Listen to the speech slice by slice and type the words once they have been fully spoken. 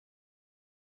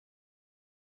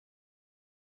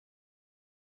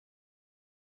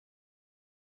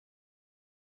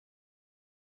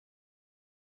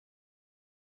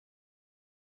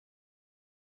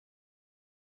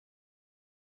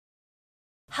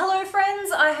Hello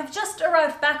friends, I have just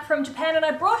arrived back from Japan and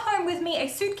I brought home with me a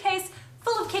suitcase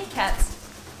full of Kit Kats.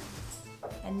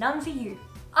 And none for you.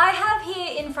 I have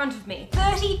here in front of me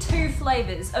 32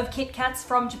 flavours of Kit Kats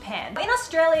from Japan. In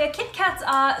Australia, Kit Kats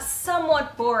are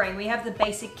somewhat boring. We have the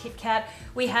basic Kit Kat,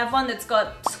 we have one that's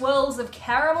got swirls of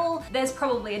caramel, there's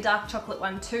probably a dark chocolate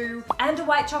one too, and a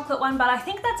white chocolate one, but I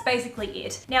think that's basically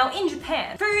it. Now in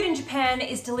Japan, food in Japan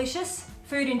is delicious.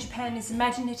 Food in Japan is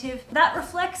imaginative. That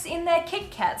reflects in their Kit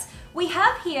Kats. We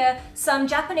have here some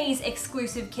Japanese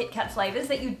exclusive Kit Kat flavors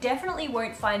that you definitely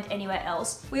won't find anywhere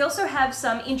else. We also have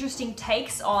some interesting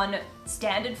takes on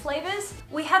standard flavors.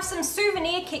 We have some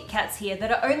souvenir Kit Kats here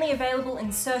that are only available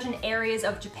in certain areas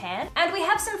of Japan. And we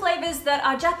have some flavors that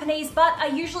are Japanese but are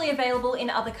usually available in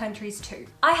other countries too.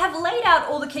 I have laid out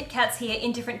all the Kit Kats here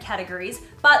in different categories,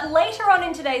 but later on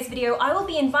in today's video, I will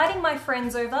be inviting my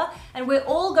friends over and we're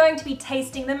all going to be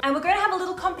tasting them and we're going to have a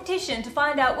little competition to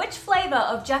find out which flavor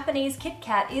of Japanese Kit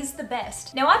Kat is the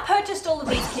best. Now I purchased all of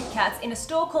these Kit Kats in a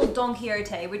store called Don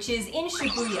Quijote, which is in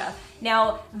Shibuya.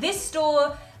 Now this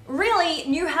store really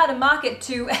knew how to market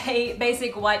to a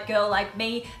basic white girl like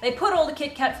me. They put all the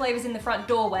Kit Kat flavors in the front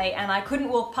doorway and I couldn't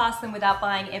walk past them without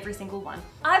buying every single one.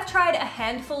 I've tried a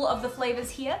handful of the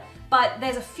flavors here, but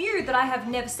there's a few that I have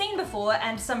never seen before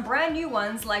and some brand new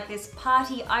ones like this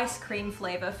party ice cream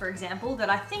flavor, for example, that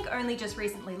I think only just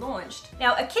recently launched.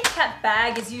 Now, a Kit Kat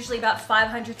bag is usually about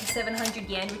 500 to 700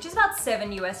 yen, which is about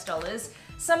 $7 US.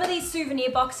 Some of these souvenir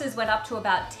boxes went up to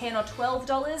about $10 or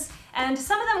 $12, and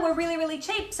some of them were really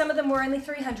cheap. Some of them were only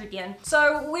 300 yen.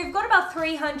 So we've got about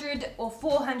 300 or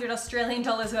 400 Australian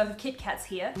dollars worth of Kit Kats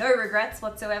here. No regrets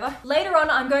whatsoever. Later on,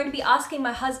 I'm going to be asking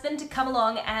my husband to come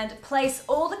along and place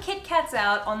all the Kit Kats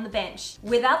out on the bench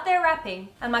without their wrapping.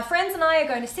 And my friends and I are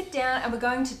going to sit down and we're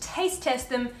going to taste test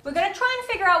them. We're going to try and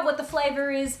figure out what the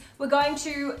flavor is. We're going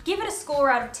to give it a score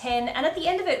out of 10. And at the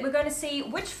end of it, we're going to see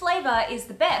which flavor is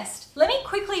the best. Let me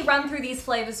quickly run through these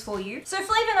flavors for you. So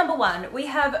flavor number 1, we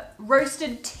have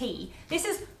roasted tea. This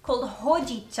is called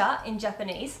hojicha in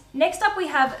Japanese. Next up we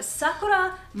have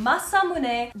Sakura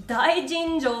Masamune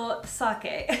Daijinjo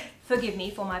Sake. Forgive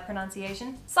me for my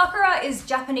pronunciation. Sakura is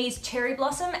Japanese cherry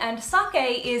blossom and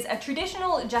sake is a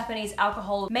traditional Japanese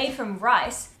alcohol made from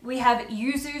rice. We have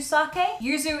yuzu sake.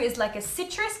 Yuzu is like a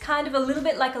citrus, kind of a little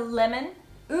bit like a lemon.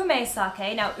 Ume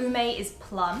sake, now ume is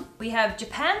plum. We have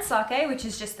Japan sake, which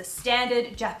is just the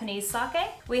standard Japanese sake.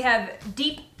 We have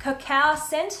deep cacao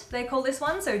scent, they call this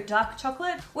one, so dark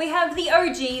chocolate. We have the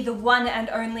OG, the one and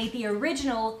only, the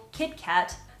original Kit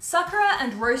Kat. Sakura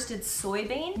and roasted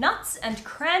soybean, nuts and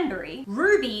cranberry,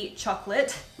 ruby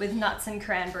chocolate with nuts and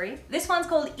cranberry. This one's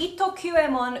called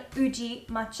Itokuemon Uji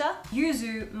Matcha,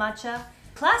 Yuzu Matcha,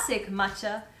 Classic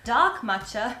Matcha, Dark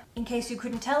Matcha. In case you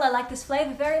couldn't tell, I like this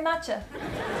flavor very matcha.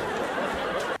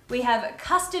 We have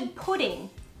custard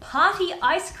pudding, party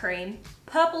ice cream,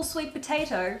 purple sweet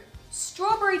potato,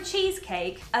 strawberry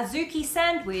cheesecake, azuki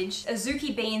sandwich.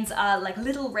 Azuki beans are like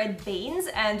little red beans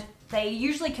and they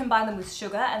usually combine them with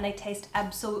sugar and they taste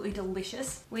absolutely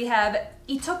delicious. We have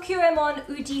Itokuemon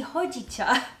Uji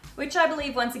Hojicha, which I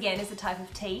believe once again is a type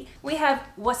of tea. We have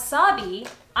wasabi.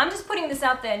 I'm just putting this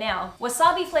out there now.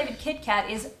 Wasabi flavored Kit Kat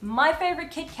is my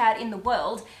favorite Kit Kat in the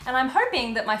world, and I'm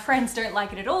hoping that my friends don't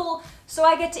like it at all, so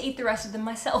I get to eat the rest of them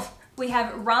myself. We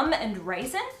have rum and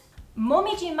raisin.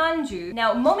 Momiji manju.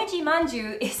 Now, momiji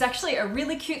manju is actually a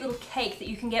really cute little cake that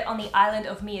you can get on the island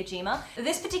of Miyajima.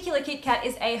 This particular Kit Kat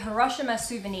is a Hiroshima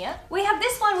souvenir. We have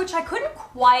this one which I couldn't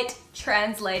quite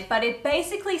translate, but it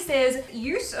basically says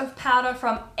use of powder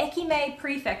from Ekime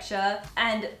Prefecture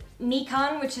and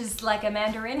Nikan, which is like a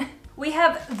mandarin. We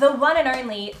have the one and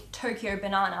only Tokyo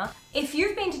banana. If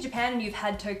you've been to Japan and you've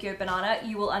had Tokyo banana,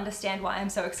 you will understand why I'm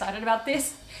so excited about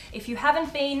this. If you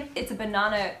haven't been, it's a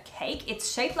banana cake.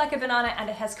 It's shaped like a banana and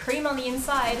it has cream on the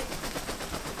inside,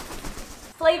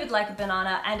 flavored like a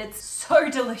banana, and it's so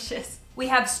delicious. We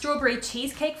have strawberry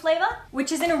cheesecake flavor,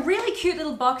 which is in a really cute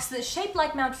little box that's shaped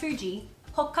like Mount Fuji,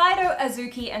 Hokkaido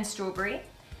azuki and strawberry,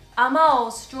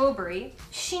 Amao strawberry,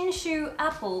 Shinshu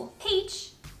apple,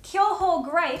 peach, Kyoho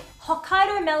grape,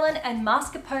 Hokkaido melon, and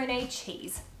mascarpone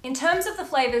cheese. In terms of the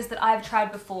flavors that I've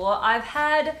tried before, I've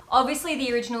had obviously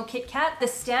the original Kit Kat, the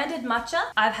standard matcha.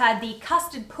 I've had the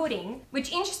custard pudding,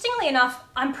 which interestingly enough,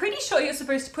 I'm pretty sure you're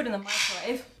supposed to put in the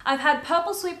microwave. I've had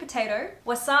purple sweet potato,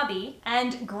 wasabi,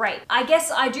 and grape. I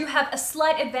guess I do have a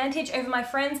slight advantage over my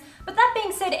friends, but that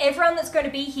being said, everyone that's going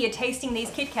to be here tasting these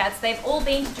Kit Kats, they've all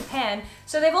been to Japan,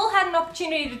 so they've all had an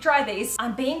opportunity to try these.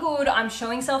 I'm being good, I'm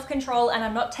showing self-control, and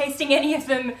I'm not tasting any of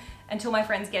them until my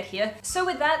friends get here. So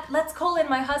with that, let's call in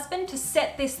my husband to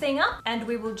set this thing up and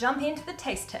we will jump into the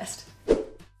taste test.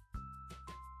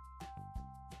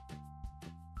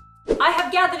 I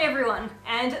have gathered everyone,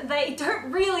 and they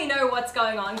don't really know what's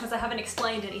going on because I haven't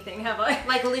explained anything, have I?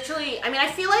 Like literally, I mean, I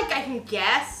feel like I can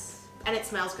guess, and it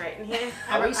smells great in here.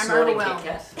 Are we I'm sorting Kit overwhelmed.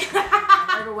 Kat?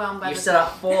 I'm overwhelmed by You've this. set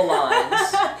up 4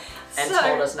 lines and So,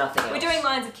 told us nothing else. We're doing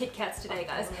lines of Kit Kats today,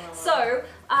 guys. So,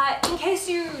 in case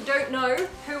you don't know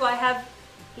who I have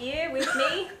here with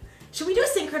me, Should we do a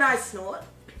synchronized snort?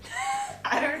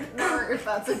 I don't know if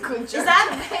that's a good joke. Is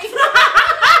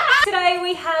that today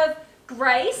we have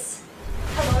Grace.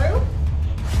 Hello.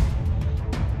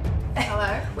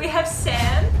 Hello? We have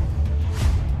Sam.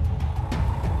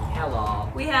 Hello.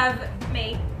 We have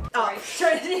me. Oh.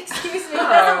 Sorry, excuse me.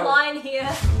 There's a line here.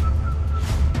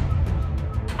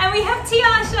 And we have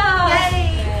Tiasha.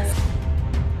 Yay! Yes.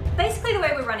 Basically, the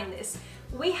way we're running this,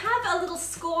 we have a little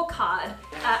scorecard.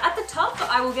 At the top,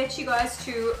 I will get you guys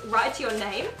to write your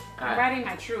name. I'm writing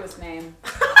my truest name.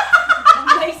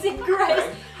 Amazing Grace.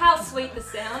 How sweet the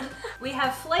sound. We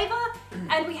have flavor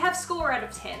and we have score out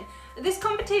of 10. This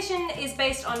competition is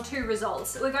based on 2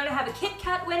 results. We're going to have a Kit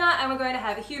Kat winner and we're going to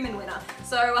have a human winner.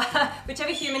 So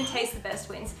whichever human tastes the best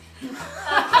wins.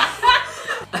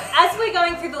 As we're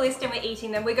going through the list and we're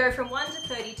eating them, we go from 1 to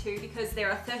 32 because there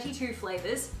are 32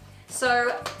 flavors.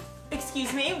 So,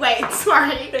 Excuse me, wait,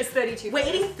 sorry. there's 32 We're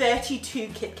flavors. eating 32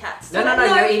 Kit Kats. No, No.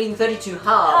 you're eating 32 halves,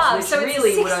 Halves, which so it's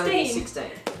really would only be 16. 16.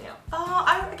 Yeah. Oh,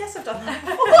 I guess I've done that.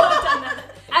 I've done that.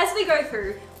 As we go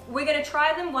through, we're going to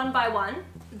try them one by one.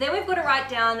 Then we've got to write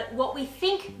down what we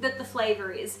think that the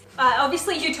flavor is.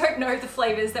 Obviously you don't know the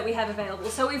flavors that we have available,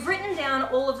 so we've written down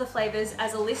all of the flavors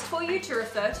as a list for you to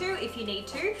refer to if you need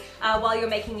to, while you're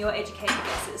making your educated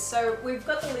guesses. So we've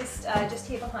got the list just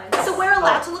here behind us. So we're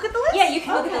allowed to look at the list? Yeah, you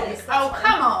can look at the Okay. list. Oh, that's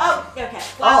come on. Oh, okay.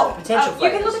 Oh, potential You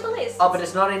flavors. can look at the list. Oh, but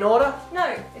it's not in order?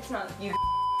 No, it's not.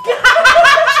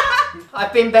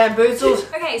 I've been bamboozled.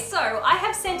 Okay, so I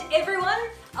have sent everyone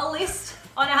a list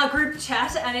on our group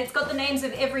chat and it's got the names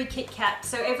of every Kit Kat,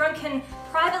 so everyone can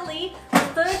privately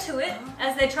refer to it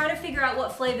as they're trying to figure out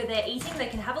what flavor they're eating. They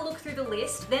can have a look through the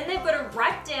list, then they've got to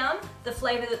write down the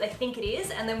flavor that they think it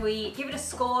is, and then we give it a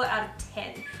score out of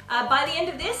 10. By the end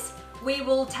of this, we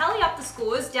will tally up the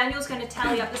scores. Daniel's going to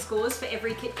tally up the scores for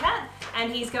every Kit Kat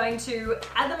and he's going to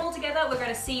add them all together. We're going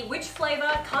to see which flavor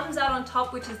comes out on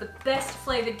top, which is the best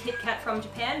flavored Kit Kat from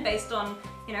Japan based on,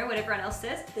 you know, what everyone else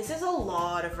says. This is a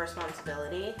lot of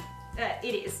responsibility.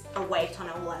 It is. A weight on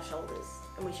all our shoulders,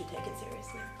 and we should take it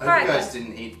seriously. I hope Alright, you guys guys.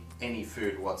 didn't eat any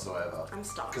food whatsoever. I'm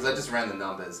starved. Because I just ran the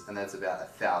numbers, and that's about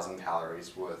 1,000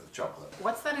 calories worth of chocolate.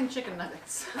 What's that in chicken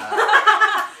nuggets?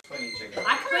 20 chicken.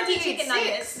 I can 20 only chicken eat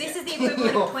nuggets. 6. This is the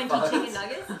equivalent of 20 What? chicken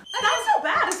nuggets. That's not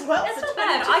bad as well. That's for not 20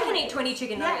 bad. I chicken can eat 20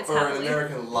 chicken Yeah. nuggets Or an happily.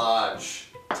 American large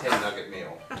 10 nugget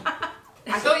meal.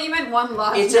 I thought you meant one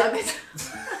large It's a- nugget.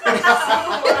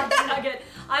 Large nugget.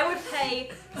 I would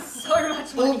pay so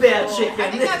much money All bear for. chicken.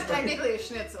 I think that's technically a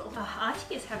schnitzel.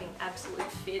 Archie is having absolute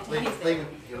fit. Leave He's- him,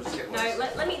 he'll just get No,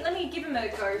 worse. let me give him a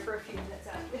go for a few minutes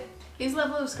after. His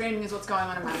level of screaming is what's going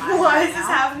on in my mind. Why right is this now.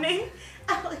 happening?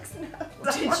 Alex,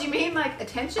 no. Did she mean like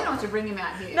attention or to bring him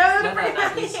out here? No, No, bring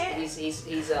that he's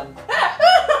in. um.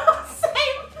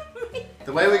 Same.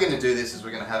 The way we're going to do this is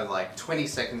we're going to have like 20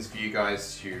 seconds for you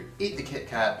guys to eat the Kit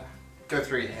Kat, go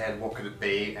through your head, what could it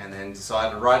be, and then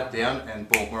decide to write it down, and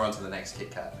boom, we're on to the next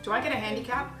Kit Kat. Do I get a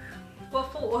handicap?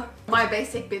 What for? My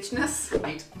basic bitchness.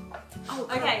 Eat. Oh,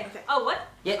 Okay. Oh, what?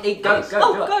 Yeah, eat, go, do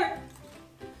Oh, it. go.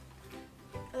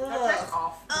 Press Ugh.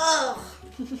 off. Ugh.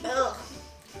 Ugh.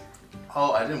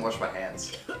 Oh, I didn't wash my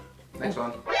hands. Next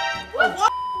one.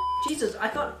 What? Jesus, I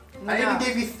thought. I No. even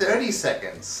gave you 30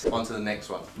 seconds. On to the next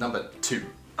one. Number 2.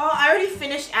 Oh, I already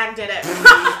finished and did it. She's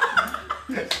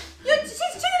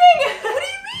cheating! What do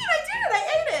you mean? I did it. I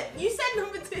ate it. You said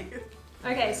number 2.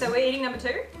 Okay, so we're eating number 2.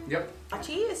 Yep.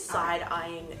 Archie is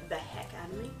side-eyeing the heck out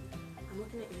of me. I'm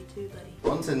looking at you too, buddy.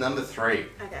 On to number 3.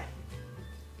 Okay.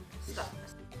 Stop.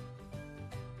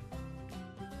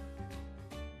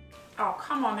 Oh,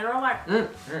 come on. There are like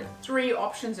Mm. 3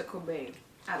 options it could be.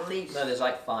 At least. No, there's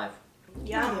like 5.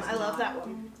 Yeah, there's I love not. that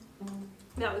one.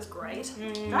 That was great.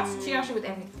 That's Tiasha with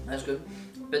everything. That's good.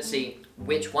 But see,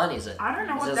 which one is it? I don't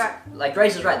know what There's- that. Like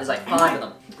Grace is right. There's like 5 of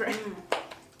them. Great.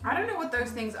 I don't know what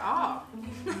those things are.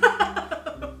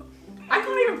 I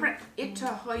can't even print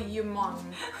Itahoyumon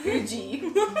Uji.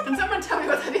 Can someone tell me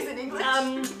what that is in English?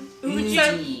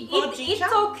 Uji. Oji-chan?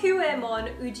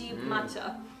 Itokuemon uji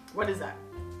matcha. What is that?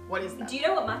 What is that? Do you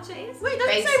know what matcha is? Wait,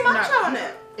 doesn't Base- say matcha no. on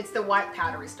it. It's the white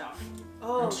powdery stuff.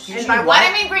 Oh, Usually And by white white.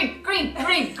 I mean green. Green,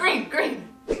 green, green, green.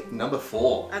 Number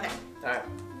 4. okay. Alright.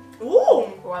 Ooh,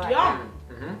 Oh, I like yum.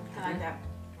 Mm-hmm. I like that.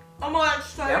 Oh my god, it's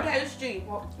so Yeah. tasty.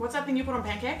 What's that thing you put on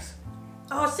pancakes?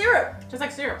 Oh, syrup. Just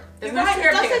like syrup. There's You're no right, it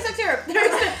syrup does here. taste like syrup.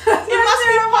 There must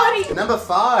be party. Number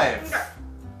 5.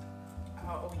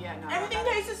 Oh yeah, no. Everything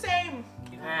tastes the same.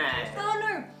 Oh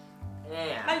no.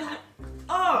 Yeah.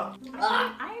 Oh.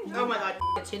 Ah, Oh my god.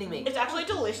 it's hitting me. It's actually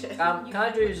delicious. Can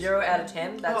I do 0 out of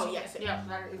 10? That's Oh, yes. Yeah,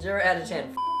 that is. 0 out of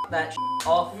 10. That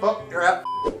off. Oh, you're up.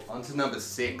 On to number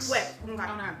 6. Wait. Okay.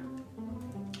 Oh no.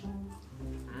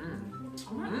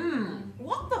 Mmm.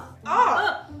 What the?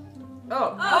 Oh. Oh.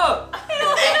 Oh. Oh.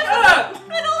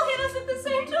 It all hit us at the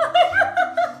same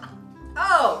time.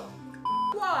 Oh.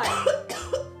 Why?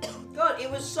 God, it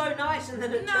was so nice and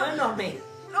then it turned on me.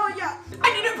 Oh yeah.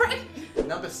 I need a break.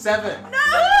 Number 7.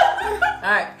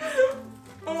 Alright.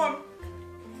 Oh.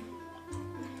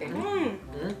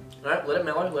 Alright, let it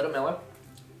mellow, let it mellow.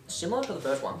 Similar to the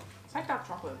first one. It's like dark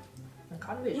chocolate. It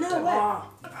kind of is. No too. way. I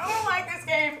don't like this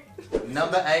game.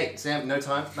 Number 8. Sam, no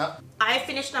time. No. I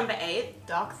finished number 8.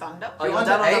 Dark thunder. Oh, You're you're on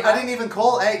done to on 8. number I didn't even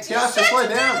call 8. Tiasha, slow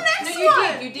down. No,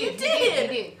 you did. You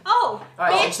did. Oh.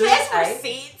 Alright, Bitch, so there's it's 8.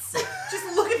 receipts.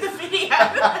 Just look at the video.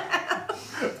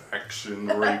 Action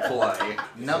replay.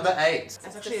 Number 8.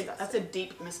 That's a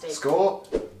deep mistake. Score.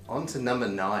 On to number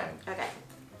 9. Okay.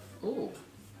 Ooh.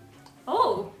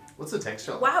 Oh. What's the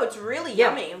texture? Wow, it's really Yeah.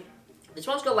 yummy. This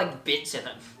one's got like bits in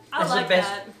it. I That's the like best.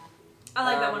 that. I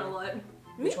like that one a lot. Me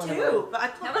Which one too, but I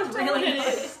That can't one's remember really what it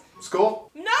nice. is. Score.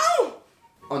 No!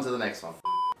 On to the next one.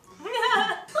 Look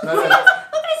No, no, no. at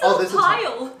Oh, this there's little a time.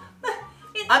 pile.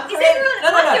 I'm Is creating. everyone? No,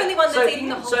 I'm no, no. the only one that's so, eating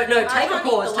the whole so thing. no, I take a can't eat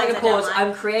pause. the Take a ones I don't pause. like.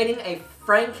 I'm creating a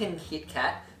Franken Kit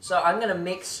Kat. So I'm gonna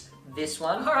mix this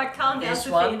one, Alright, calm down, this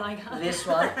Sophie, one, and I can't. this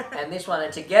one, and this one,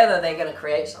 and together they're gonna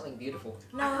create something beautiful.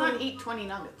 I can't eat 20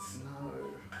 nuggets. No.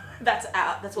 That's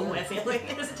out. That's what we're feeling.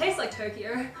 Does it taste like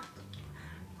Tokyo?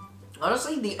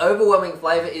 Honestly, the overwhelming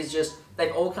flavor is just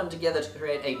they've all come together to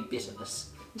create a bitterness.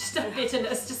 Just a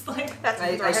bitterness, just like That's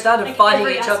They started like fighting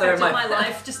every each other in aspect my of my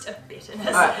life, just a bitterness.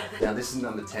 Alright, Now this is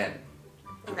number 10.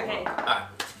 Okay. alright,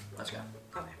 let's go.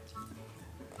 Okay.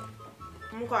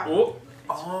 Oh,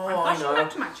 I'm I flashing know.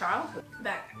 back to my childhood.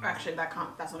 Actually, that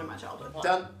can't. That's not in my childhood.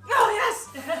 Done. Oh,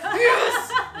 yes!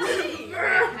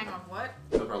 Hang on, what?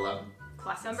 Number 11.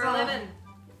 Classic. Number 11.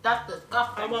 That's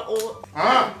disgusting. I want all.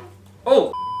 Ah!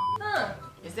 Oh, Huh.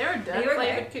 Is there a Are you dirt okay?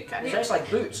 flavored Kit Kat it here? tastes like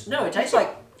boots. No, it tastes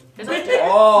like. Is that dirt?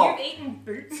 Oh, You've eaten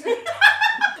boots.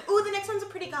 Ooh, the next one's a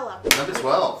pretty color. Number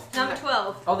 12. Number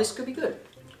 12. oh, this could be good.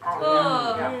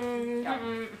 Oh. Yeah.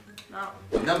 Mm-mm.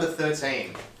 No. Number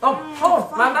 13.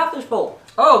 Oh, my mouth is full.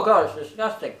 Oh god, it's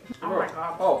disgusting. Oh my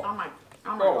god. Oh. Oh my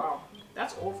Oh. god.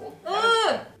 That's awful.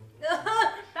 Ugh.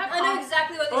 I know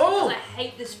exactly what this Oh. is. I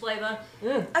hate this flavor.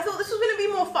 I thought this was gonna be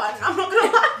more fun. I'm not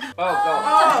gonna lie. Oh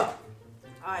god. Oh.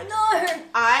 No.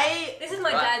 I. This is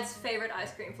my Right. dad's favorite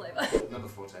ice cream flavor. Number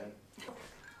 14.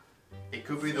 It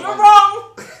could be the You're one.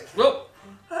 wrong. Look,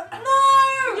 No.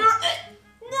 You're.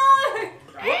 No.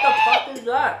 what the fuck is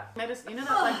that? Medicine, you know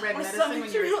that like red my medicine stomach's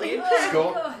when you're a really kid? Oh,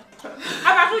 Score. God.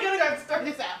 I'm actually gonna go throw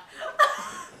this out.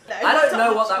 I don't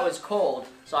know what that was called,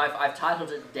 so I've titled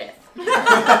it Death.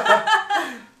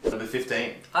 Number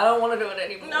 15. I don't want to do it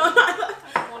anymore. No, I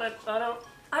don't want to.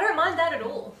 I don't mind that at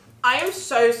all. I am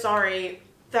so sorry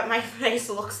that my face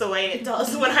looks the way it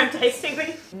does when I'm tasting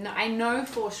these. No, I know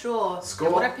for sure Score.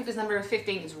 that what I picked as number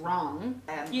 15 is wrong.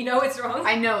 You know it's wrong.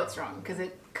 I know it's wrong because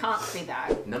it can't be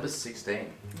that. Number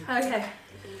 16. Okay.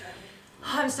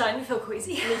 I'm starting to feel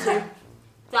queasy. Me too.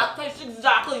 That tastes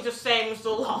exactly the same as the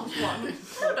last one.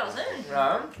 No, it doesn't.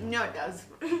 No. No, it does.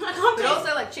 I can't But taste.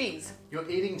 also like cheese. You're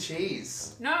eating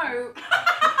cheese. No.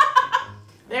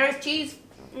 There is cheese.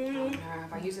 No,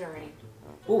 I used it already.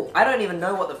 Ooh, I don't even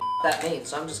know what the that means,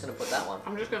 so I'm just gonna put that one.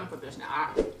 I'm just gonna put this now.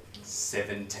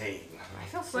 17. I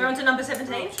feel sick. We're on to number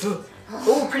 17.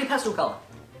 Ooh, pretty pastel color.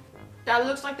 That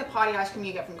looks like the party ice cream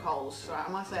you get from Coles, so I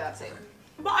must say that's it.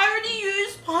 But I already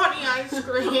used party ice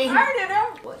cream.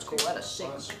 Let's call that a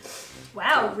 6.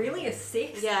 Wow, really a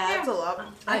 6? Yeah, that's a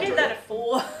lot. I gave enjoyed that it. a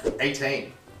 4.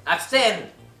 18. That's 10.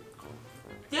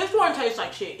 This one tastes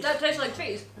like cheese. That tastes like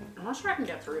cheese. I'm not sure I can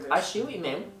get through this. I see what you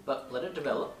mean, but let it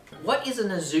develop. What is a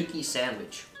Nazuki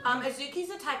sandwich?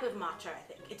 Azuki's a type of matcha, I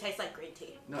think. It tastes like green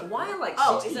tea. No. Why are like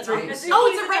Oh, 60 is it not? drinks? Azuki Oh,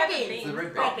 is it's a a red type of bean. bean. It's the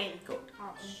red Red bean. bean. Cool.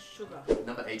 Oh, sugar.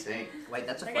 Number 18. Wait,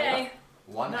 that's a flavor. Okay.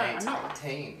 1, No, 8, I'm not.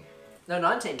 18. No,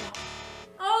 19 now.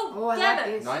 Oh, Oh, I damn like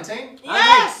it. this. 19?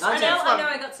 Yes! I Nice. know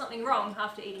I got something wrong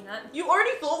after eating that. You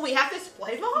already thought we have this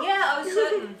flavor? Yeah, I was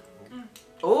certain.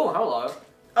 Oh, hello.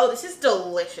 Oh, this is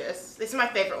delicious. This is my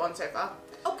favorite one so far.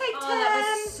 Okay, 10. Oh,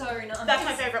 that was so nice. That's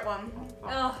my favorite one.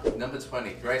 Oh, Number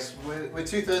 20. Grace, we're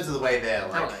 2/3 of the way there.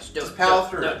 Come Like, on, guys, do just it, power do it,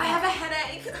 through. do it. I have a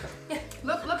headache.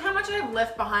 Look how much I have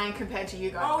left behind compared to you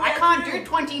guys. Oh, I yeah, can't true. do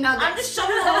 20 nuggets. I'm just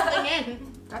shoving the whole thing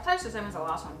in. That tastes the same as the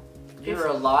last one. You're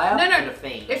a liar No, no. and a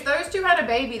fiend. If those two had a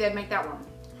baby, they'd make that one.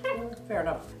 Fair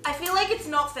enough. I feel like it's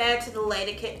not fair to the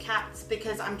later Kit Kats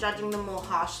because I'm judging them more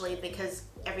harshly because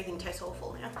everything tastes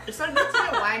awful now. It's like it's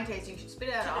like a wine tasting. You should spit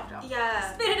it out after.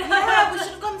 Yeah. Spit it out. Yeah, we should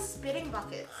have gone spitting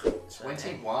buckets.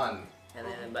 21. And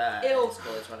then Ew. let's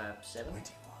call this one a 7.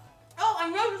 Oh, I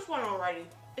know this one already.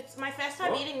 It's my first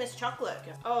time What? eating this chocolate.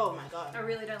 Oh my god. I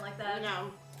really don't like that. No.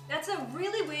 That's a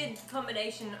really weird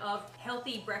combination of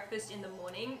healthy breakfast in the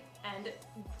morning and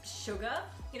sugar.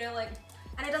 You know, like,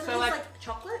 And it doesn't So, taste like, like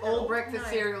chocolate at All all. breakfast No.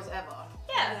 cereals ever.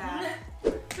 yeah.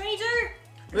 22.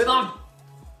 Move on.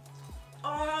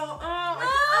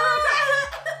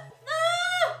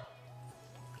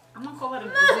 I'm gonna call that a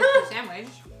zippy sandwich.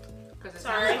 Because it's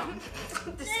Sorry.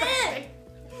 disgusting.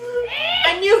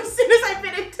 I knew as soon as I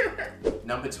bit into it.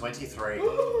 Number 23.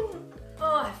 Oh,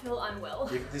 I feel unwell.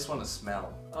 Give this one a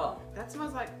smell. Oh. That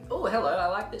smells like. Oh, hello. I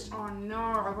like this. Oh no,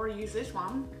 I've already used this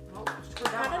one. Oh, let's put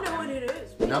that I don't one know on. what it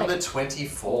is. Number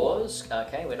 24. 4s.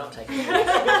 Okay, we're not taking it.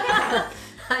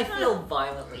 I feel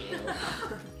violently ill.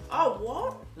 Oh,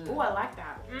 what? Oh, I like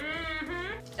that.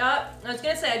 I was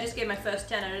gonna say I just gave my first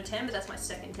 10 out of 10, but that's my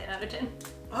second 10 out of 10.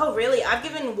 Oh, really? I've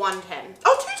given 1 10.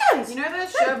 Oh, 2 10s! You know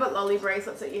those sherbet lolly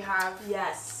bracelets that you have?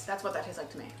 Yes. That's what that tastes like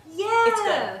to me. Yeah, It's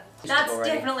good. that's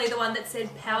already. definitely the one that said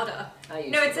powder. I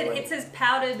used No, it it said already. it says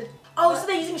powdered Oh, so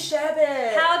they're using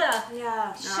sherbet. powder.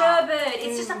 Yeah. Sherbet.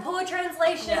 It's just a poor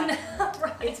translation.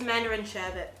 Right. It's Mandarin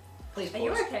sherbet. Please Are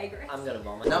you pause. okay, Grace? I'm gonna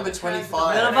vomit. Number I'm 25.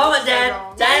 gonna vomit,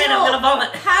 Dan. Dan, I'm gonna vomit.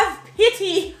 Have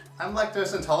pity. I'm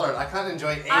lactose intolerant. I can't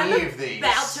enjoy I'm any of these.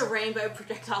 about to rainbow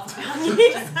projectile down you.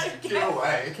 Get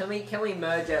away. Can we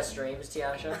merge our streams,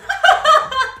 Tiasha?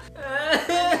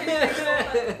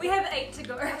 We have 8 to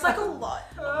go. It's like a lot.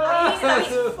 Are we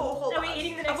eating- Four whole Are we ones.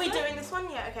 eating the Are next we one? doing this one?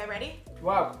 Yeah, okay, ready?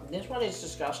 Wow, this one is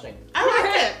disgusting. I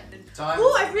like it. Time.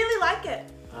 Ooh, I really like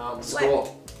it.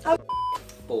 Score.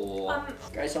 4.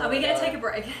 Grace, Are we gonna take a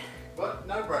break? What?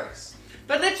 No breaks.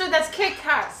 But literally, that's Kit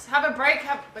Kats. Have a break,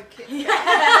 have a Kit Kat.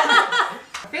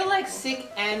 I feel like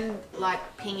sick and like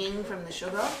pinging from the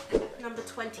sugar. Number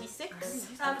 26. So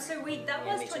that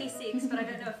Yeah, was me too. 26, but I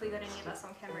don't know if we got any of us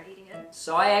on camera eating it.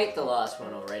 So I ate the last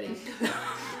one already.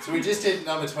 So we just did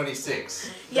number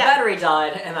 26. The battery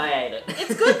died and I ate it.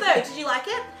 It's good though. Did you like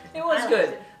it? It was I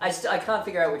good. liked I can't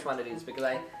figure out which one it is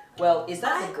because well, is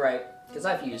that the grape? Because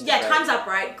I've used Yeah, the grape. time's up,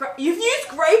 right? You've used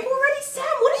grape already, Sam?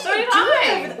 What are So you did doing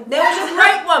I. over there? There was a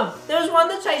grape one. There was one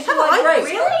that tasted Have like I grape.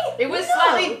 really? It was No.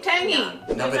 slightly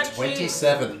tangy. Number It's actually-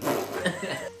 27.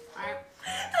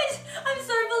 I'm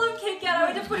so full of Kit Kat. I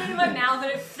went to put it in my mouth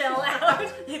and it fell out.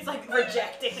 It's like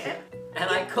rejecting it. And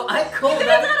I called Is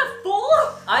that. that a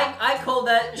 4? I called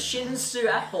that Shinsu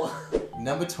apple.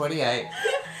 Number 28.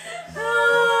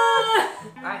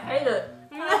 I hate it.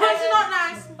 It's not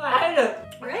nice. I hate it.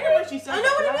 Really? What she said. I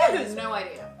know what I it have is. no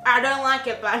idea. I don't like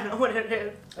it, but I know what it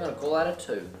is. I'm gonna call that a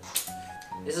 2.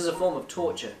 This is a form of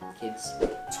torture, kids.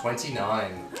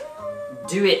 29.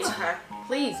 Do it. Okay.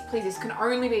 Please, please, this can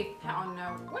only be. Oh no.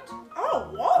 What? Oh,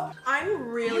 what? I'm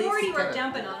really You already sick. wrote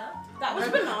down banana. That was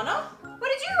banana? What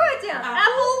did you write down?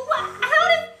 Apple. How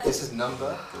did? This is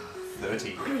number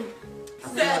 30.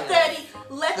 30.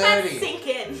 Let that 30. sink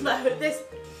in. Like, this.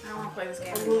 I don't want to play this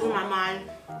game. I'm losing my mind.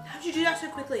 How'd you do that so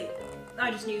quickly? I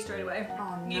just knew straight away.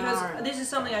 Oh Because no. this is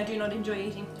something I do not enjoy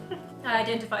eating. I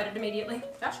identified it immediately.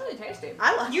 That's really tasty.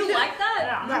 I like You it. like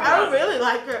that? Yeah. I really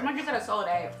like it. I'm gonna give that a solid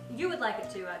A. You would like it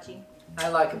too, Archie. I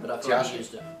like it, but I've already Josh.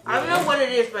 used it. I don't know what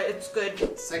it is, but it's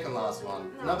good. Second last one.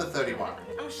 Number 31.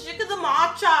 I'm sick of the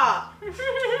matcha.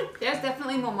 There's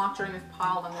definitely more matcha in this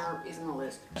pile than there is in the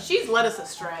list. She's led us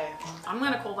astray. I'm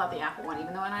gonna call that the apple one,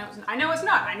 even though I know it's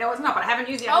not, but I haven't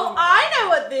used the apple Oh, one. I know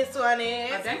what this one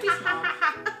is. Oh, don't be smart.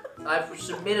 I've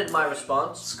submitted my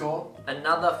response. Score.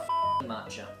 Another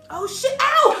matcha. Oh shit!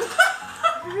 Ow!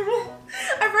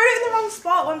 I wrote it in the wrong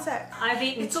spot. One sec. I've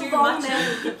eaten It's a too long much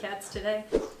name. Kit Kats today.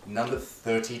 Number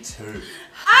 32.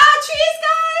 Ah, cheers,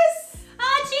 guys!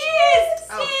 Ah, cheers!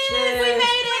 Oh, cheers! We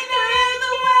made it through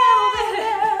the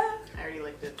world. I already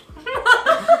licked it.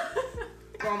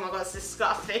 Oh my god, it's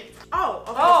disgusting. Oh,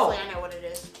 obviously I know what it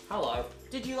is. Hello.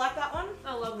 Did you like that one?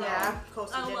 I love that Yeah, one. of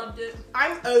course you I did. loved it.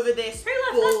 I'm over this. Who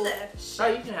left bull- that there? So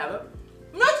you can have it.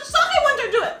 No, it's the sake one,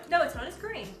 don't do it. No, it's not. It's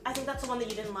green. I think that's the one that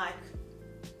you didn't like.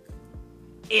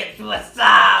 It's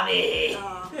wasabi.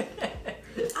 Oh.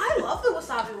 I love the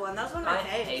wasabi one. That was one of my I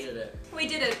faves. hated it. We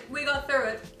did it. We got through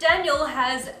it. Daniel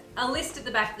has a list at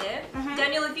the back there.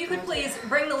 Daniel, if you could please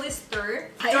bring the list through.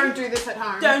 Don't do this at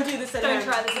home. Don't do this at Don't home.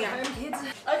 try this at No. home, kids.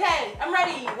 Okay, I'm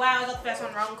ready. Wow, I got the first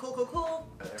one wrong. Cool, cool, cool.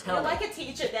 Tell You're me. like a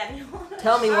teacher, Daniel.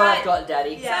 Tell me what Alright. I've got,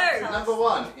 Daddy. Yeah. So, Number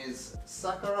 1 is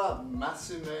Sakura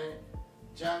Masume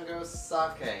Django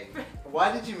Sake.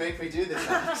 Why did you make me do this,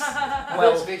 Alex? I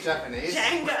Well- don't speak Japanese.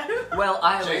 Django. Well,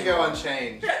 I was Django wrong.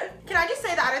 Unchained. Can I just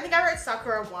say that I don't think I wrote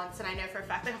Sakura once, and I know for a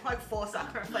fact I have like 4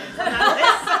 Sakura flavors on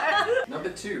that list. Number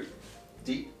 2,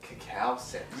 Deep Cacao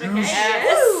Set. So. Okay. yes.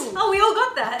 Woo. Oh, we all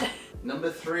got that.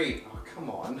 Number 3, oh come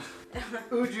on,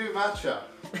 Uju Matcha.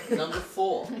 Number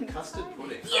 4, Custard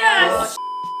Pudding. Yes.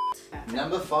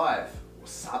 Number 5,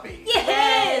 Wasabi.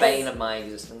 Yes. Bane of my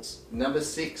existence. Number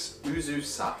 6, Uzu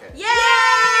Sake.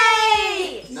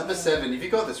 Yay! Number 7, if you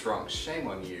got this wrong, shame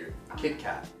on you, Kit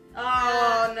Kat.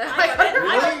 Oh no. I got it.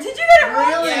 Really? Did you get it wrong?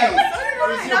 Really?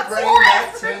 Yeah. Is your That's brain what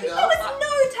that I turned There up? was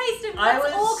no taste of I that's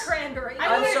was- all cranberry.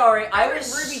 I'm sorry, I wrote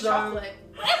was ruby so... chocolate.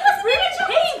 It was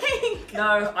really pink.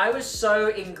 No, I was so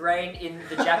ingrained in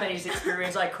the Japanese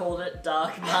experience, I called it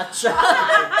dark matcha.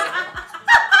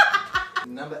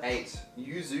 Number 8,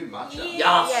 Yuzu Matcha.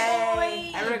 Yes.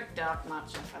 I wrote dark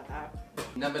matcha for that.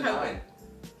 Number 9,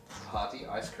 Party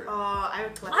Ice Cream. Oh, I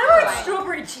would collect I wrote that.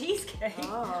 strawberry cheesecake.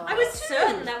 Oh. I was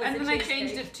certain that was And a then they cheesecake.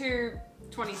 changed it to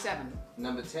 27.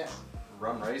 Number 10,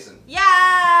 Rum Raisin.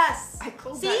 Yes! I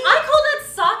called See? that. I called it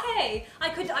sake.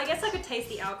 I guess I could taste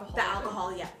the alcohol. The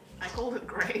alcohol, yeah. I called it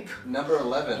grape. Number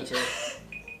 11, Me too.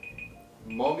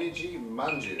 Momiji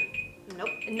Manju. Nope.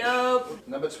 Nope.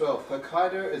 Number 12,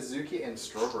 Hokkaido Azuki and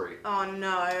Strawberry. Oh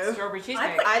no. Strawberry I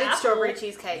cheesecake. put- I did Apple. strawberry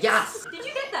cheesecake. Yes. Did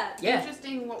you get that? Yeah.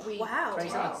 Interesting what we. Wow. 20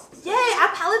 Wow. cents. Yeah,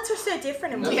 our palettes are so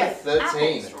different and Number weird.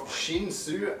 13, Apple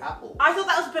Shinsu Apple. I thought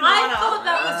that was banana. I thought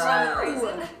that was Ah. rum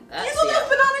raisin. You That's thought that was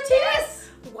banana too? Yes.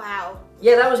 Wow.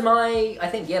 Yeah, that was my, I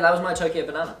think, that was my Tokyo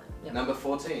banana. Yeah. Number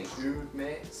 14,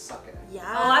 Ume Sake. Yeah.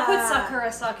 Oh, I put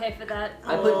sakura sake for that.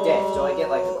 I put death, so I get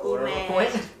like a quarter of a man.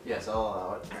 point. Yes, I'll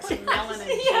allow it. Melon and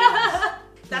Yeah.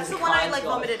 That's the It's one I kind like of-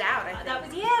 vomited out, I think. That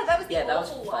was that was the Yeah, that was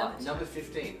awful fun. one. Number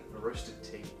 15, Roasted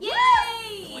Tea.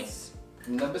 Yay!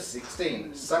 Number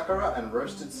 16, Sakura and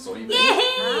Roasted Soybean.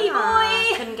 Yay,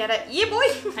 boy! Couldn't get it. Yeah, boy.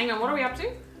 Hang on, what are we up to?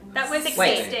 That was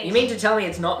Wait, 16. you mean to tell me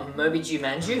it's not Mobiju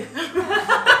Manju?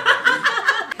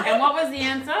 And what was the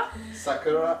answer?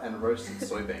 Sakura and Roasted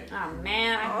Soybean. Oh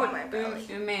man, I Oh, put my belly.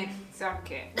 ume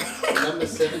sake. Number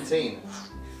 17,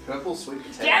 Purple Sweet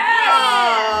Potato.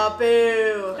 Oh,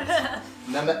 boo.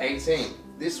 Number 18,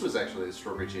 this was actually a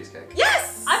strawberry cheesecake.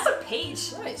 Yes! I put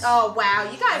peach. Nice. Oh, wow.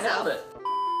 You I guys nailed are.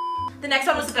 it. The next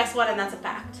one was the best one, and that's a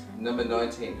fact. Number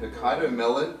 19, Hokkaido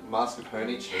Melon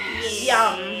Mascarpone Cheese.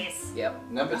 Yum.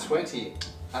 Yep. Number 20,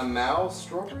 Amao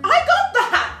Strawberry. I got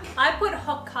that! I put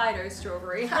Hokkaido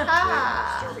strawberry.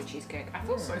 Haha. Strawberry cheesecake. I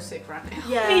feel so sick right now.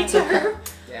 Yeah. Me too.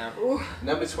 Yeah.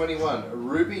 Number 21,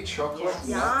 Ruby Chocolate Yes.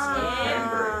 Nuts and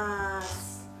Cranberry. Yes.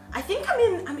 I think I'm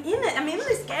in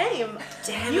this game.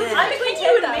 Damn You, it. I between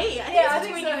you and that. me. I think Yeah, I it's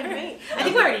think between so. you and me. I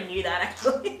think we already knew that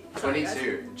actually.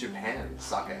 22, Japan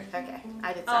Sake. Okay,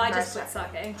 I did. Oh, I Sakura just put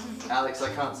sake. sake. Alex, I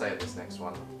can't say this next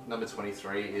one. Number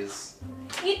 23 is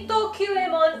Ito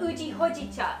Kyuemon Uji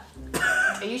Hojicha.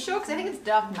 Are you sure? Because I think it's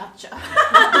dark matcha.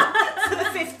 For the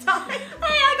 5th time. Hey,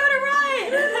 I got it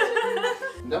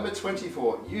right! number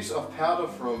 24, use of powder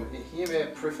from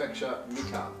Ehime Prefecture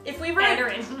Mikan. If we wrote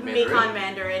Mandarin. Mikan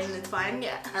Mandarin, it's fine.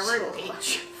 Yeah, I wrote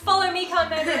peach. Follow Mikan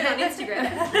Mandarin on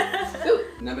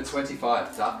Instagram. Number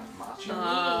 25, dark matcha.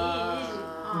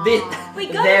 We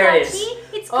got There it, it is.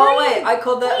 Rocky. It's Oh green. wait, I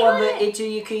called that We one got the it.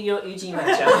 Ituyuki yo Uji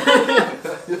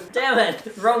matcha. Damn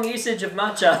it, wrong usage of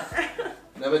matcha.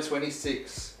 Number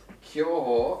 26,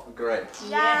 Kyoho Grape.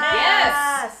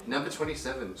 Yes. Number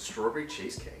 27, strawberry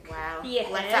cheesecake. Wow. Yes.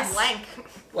 Left that blank.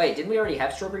 Wait, didn't we already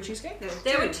have strawberry cheesecake?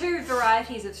 There were 2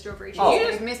 varieties of strawberry Oh. You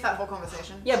cheesecake. just missed that whole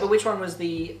conversation. Yeah, but which one was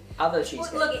the other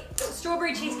cheesecake? Look,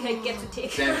 strawberry cheesecake gets a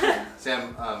tick.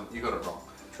 Sam, you got it wrong.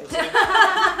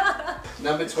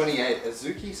 Number 28,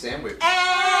 Azuki sandwich. Hey,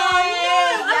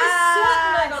 I was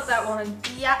certain I got that one.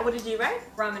 Yeah, what did you write?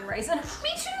 Rum and raisin. Me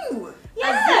too.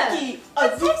 Azuki.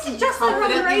 Azuki. Just like rum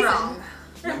and Confidently raisin. wrong.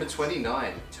 Number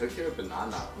 29, Tokyo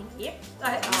banana. Yep.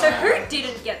 So who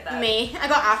didn't get that? Me. I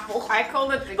got apple. I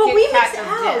called it the But Kit we Kat mixed of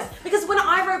ours. death. Because when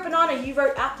I wrote banana, you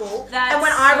wrote apple. That's and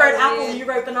when I wrote so apple, weird. you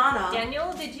wrote banana.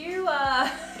 Daniel, did you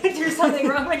do something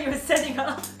wrong when you were setting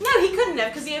up? No, he couldn't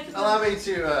have because he opened Allow me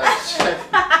to check.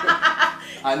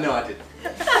 I know I didn't.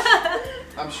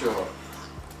 I'm sure.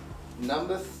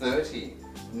 Number 30,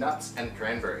 nuts and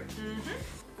cranberry.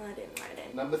 I didn't write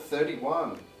it. Number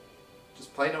 31,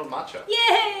 Just plain old matcha.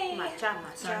 Yay! Matcha.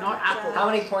 No, not apple. How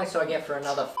many points do I get for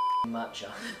another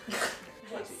matcha?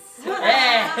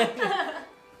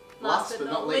 Last but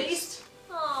not least,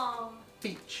 Aww.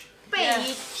 peach.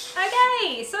 Beach.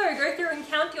 Okay, so go through and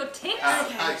count your ticks.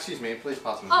 Excuse me, please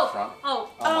pass them to Oh, the front. oh.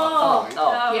 Oh, my phone.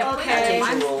 Oh, Yeah, Okay.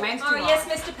 Mine's Usual. too Oh long. yes,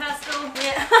 Mr. Pastel.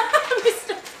 Yeah.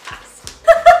 Mr.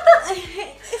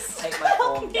 take my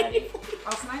form, Daddy. Oh,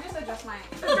 can I just adjust my...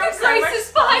 Look at Grace's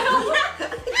smile.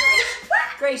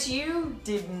 Grace, you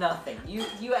did nothing. You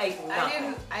ate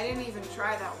nothing. I didn't even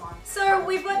try that one. So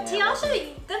we've got Yeah, Tiasha.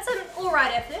 That's an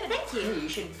alright effort. Thank you. You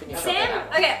should finish off Sam,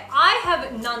 that. okay, I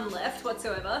have none left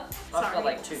whatsoever. I've got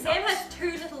like 2 Sam nuts. has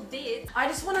 2 little bits. I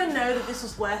just want to know that this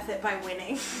was worth it by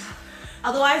winning.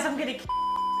 Otherwise, I'm gonna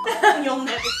and you'll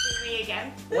never see me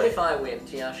again. What if I win,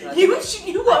 Tiasha? I You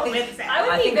think won't win, Sam. I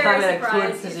would I be think very I'm in a good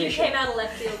surprised if you position. came out of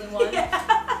left field and won.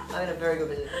 I'm in a very good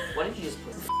position. What did you just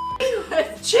put?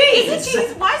 Cheese! Is it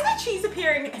cheese? Why is there cheese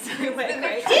appearing everywhere?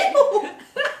 Great. Ew!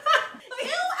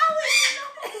 Ew, Alex!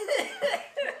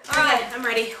 Alright, I'm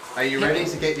ready. Are you ready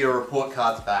to get your report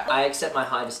cards back? I accept my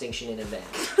high distinction in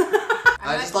advance.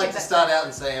 I'd just like to start out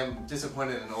and say I'm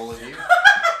disappointed in all of you.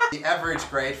 The average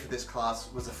grade for this class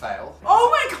was a fail. Oh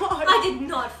my god! I did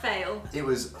not fail. It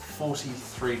was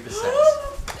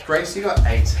 43%. Grace, you got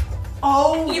 8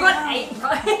 Oh, You wow. got 8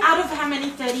 right. Out of how many?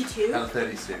 32? out of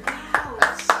 32. Wow.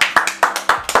 That's...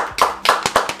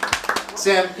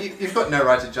 Sam, you've got no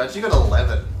right to judge. You got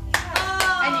 11.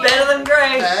 And you- Better than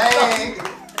Grace! Hey!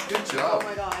 Good Oh job.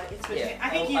 my god, it's between. Yeah, I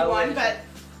think I you won, would- but.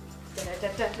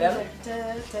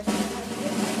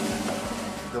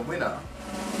 The winner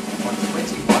on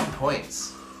 21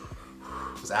 points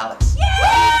was Alex. Wait,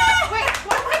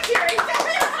 what am I cheering?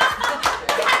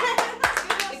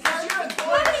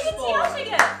 What did Tiasha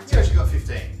get? So she got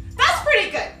 15. That's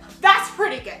pretty good. That's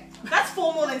pretty good. That's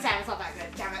 4 more than Sam. It's not that good.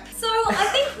 Damn it. So I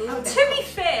think, to be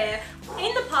fair,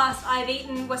 in the past I've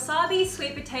eaten wasabi,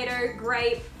 sweet potato,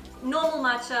 grape, normal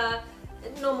matcha,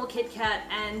 normal Kit Kat,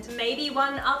 and maybe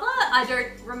one other. I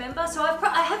don't remember. So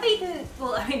I have eaten.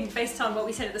 Well, I mean, based on what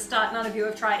we said at the start, none of you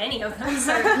have tried any of them.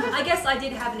 So I guess I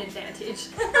did have an advantage.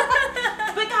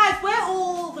 But guys, we're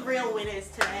all the real winners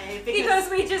today Because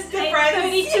we just the ate friends.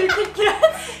 32 Kit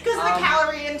Kats. because the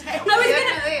calorie intake. I was gonna,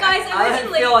 Definitely. guys, I don't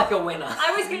originally, feel like a winner.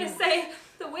 I was gonna say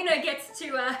the winner gets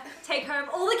to take home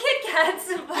all the Kit Kats.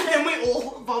 But And we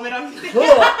all vomit on. no,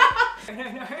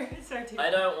 so too. I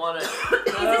don't want it. Is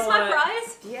this my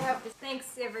prize? Yeah. Thanks,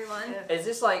 everyone. Is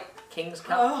this like King's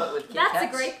Cup Oh, but with Kit That's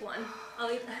Kats? a great one.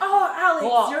 I'll eat that. Oh, Alex,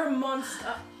 What? you're a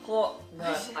monster. Oh, no,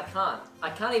 I can't. I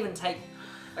can't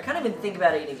even think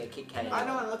about eating a Kit Kat I anymore.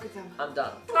 don't want to look at them. I'm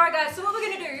done. Alright guys, so what we're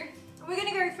gonna do, we're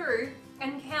gonna go through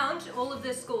and count all of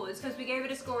the scores because we gave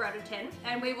it a score out of 10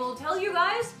 and we will tell you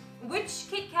guys which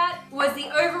Kit Kat was the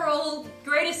overall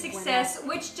greatest success,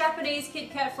 which Japanese Kit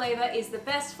Kat flavour is the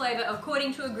best flavour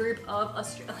according to a group of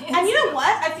Australians. And you know what?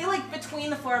 I feel like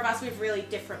between the 4 of us, we have really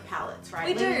different palates, right?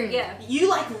 We do, yeah. You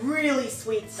like really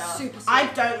sweet stuff. Super sweet. I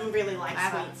don't really like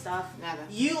Never. sweet stuff. Never.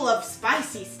 You love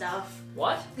spicy stuff.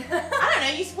 What? I don't know.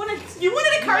 You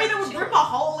wanted a curry that would rip a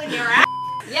hole in your ass.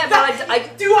 Yeah,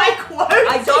 but Do I quote?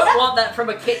 I don't want that from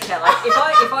a Kit Kat. Like,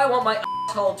 if I want my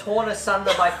asshole torn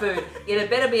asunder by food, it had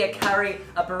better be a curry,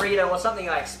 a burrito, or something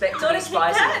I expect to Not be a Kit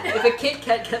spicy. Kat. If a Kit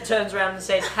Kat turns around and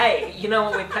says, "Hey, you know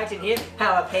what we packed in here?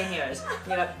 Jalapenos,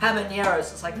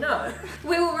 habaneros," it's like, no.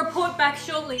 We will report back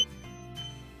shortly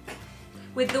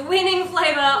with the winning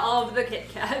flavour of the Kit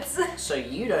Kats. So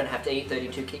you don't have to eat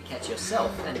 32 Kit Kats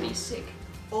yourself and be sick.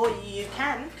 Or you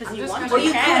can, because I'm you just want gonna- to. Or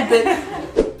you could,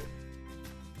 but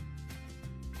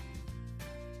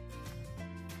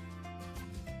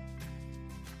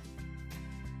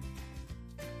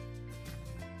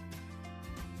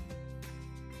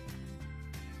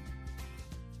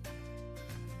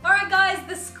Alright guys,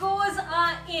 the scores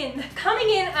are in. Coming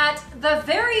in at the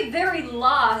very, very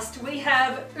last, we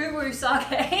have Uwu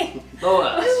Sake. the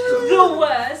worst. The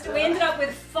worst. We ended up with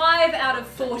 5 out of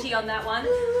 40 on that one.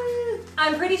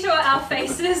 I'm pretty sure our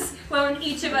faces, when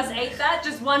each of us ate that,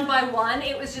 just one by one,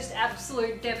 it was just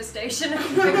absolute devastation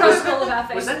across all of our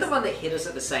faces. Was that the one that hit us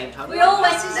at the same time? We all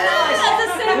went This is at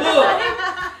the same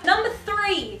Ugh. time. Number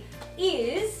 3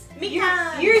 is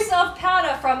Mikan. use of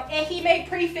powder from Ehime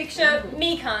Prefecture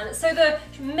Mikan. So the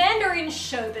Mandarin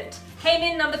sherbet came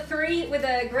in number 3 with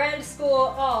a grand score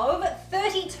of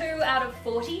 32 out of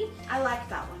 40. I like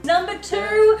that one. Number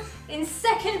 2, in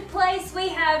second place we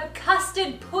have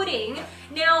custard pudding.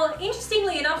 Now,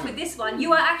 interestingly enough with this one,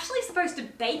 you are actually supposed to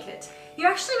bake it. You're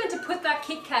actually meant to put that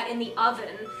Kit Kat in the oven.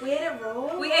 We ate it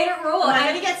raw. We ate it raw. Am I and-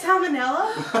 gonna get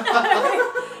salmonella?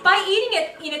 By eating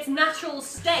it in its natural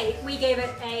state, we gave it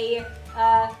a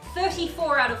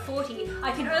 34 out of 40.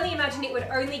 I can only imagine it would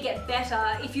only get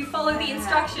better if you follow the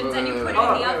instructions and you put it in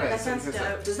the oven. That sounds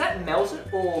dope. Does that melt it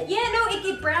or? Yeah, no,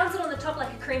 it browns it on the top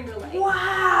like a creme brulee.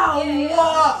 Wow! Yeah, yeah.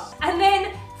 What? And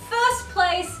then first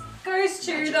place goes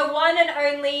to the one and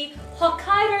only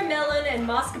Hokkaido melon and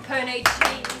mascarpone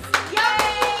cheese.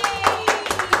 Yay!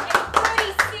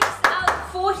 46 out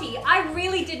of 40. I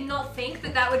really did not think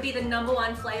that would be the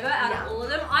 #1 flavor out of all of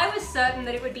them. I was certain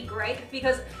that it would be grape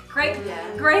because grape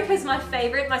is my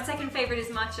favorite. My second favorite is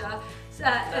matcha.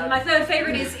 And my third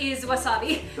favorite is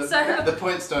wasabi. The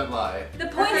points don't lie. The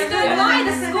points don't lie.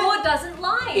 The score doesn't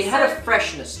lie. It had a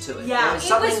freshness to it. Yeah. There was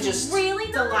something it was just really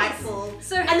nice. Delightful.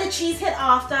 So And the cheese hit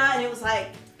after, and it was like.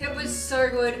 it was so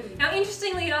good. Now,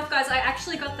 interestingly enough, guys, I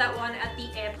actually got that one at the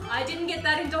airport. I didn't get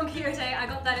that in Don Quijote. I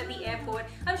got that at the airport.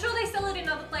 I'm sure they sell it in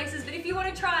other places, but if you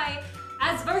want to try,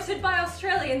 as voted by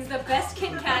Australians, the best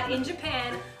Kit Kat in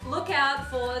Japan, look out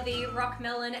for the rock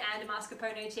melon and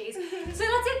mascarpone cheese. So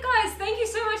that's it, guys. Thank you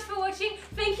so much for watching.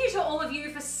 Thank you to all of you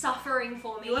for suffering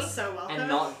for me. You are so welcome. and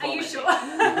not. Are you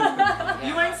vomiting. sure?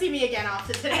 You won't see me again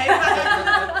after today,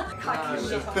 but I can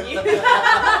shit on you.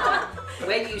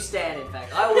 Where you stand, in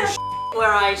fact. I will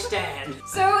where I stand.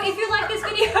 So if you like this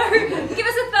video, give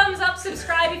us a thumbs up,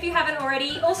 subscribe if you haven't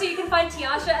already. Also, you can find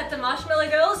Tiasha at the Marshmallow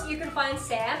Girls. You can find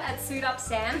Sam at Suit Up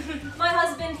Sam. My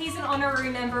husband, he's an honorary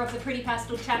member of the Pretty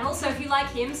Pastel channel, so if you like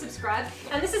him, subscribe.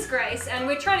 And this is Grace, and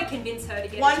we're trying to convince her to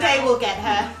get One a day channel. we'll get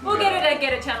her. We'll get her to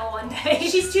get a channel one day.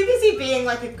 She's too busy being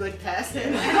like a good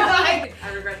person. I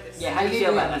regret this. Yeah, how do you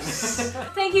feel about that?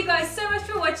 Thank you guys so much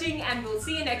for watching, and we'll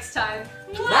see you next time.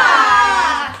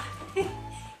 Bye. Mwah!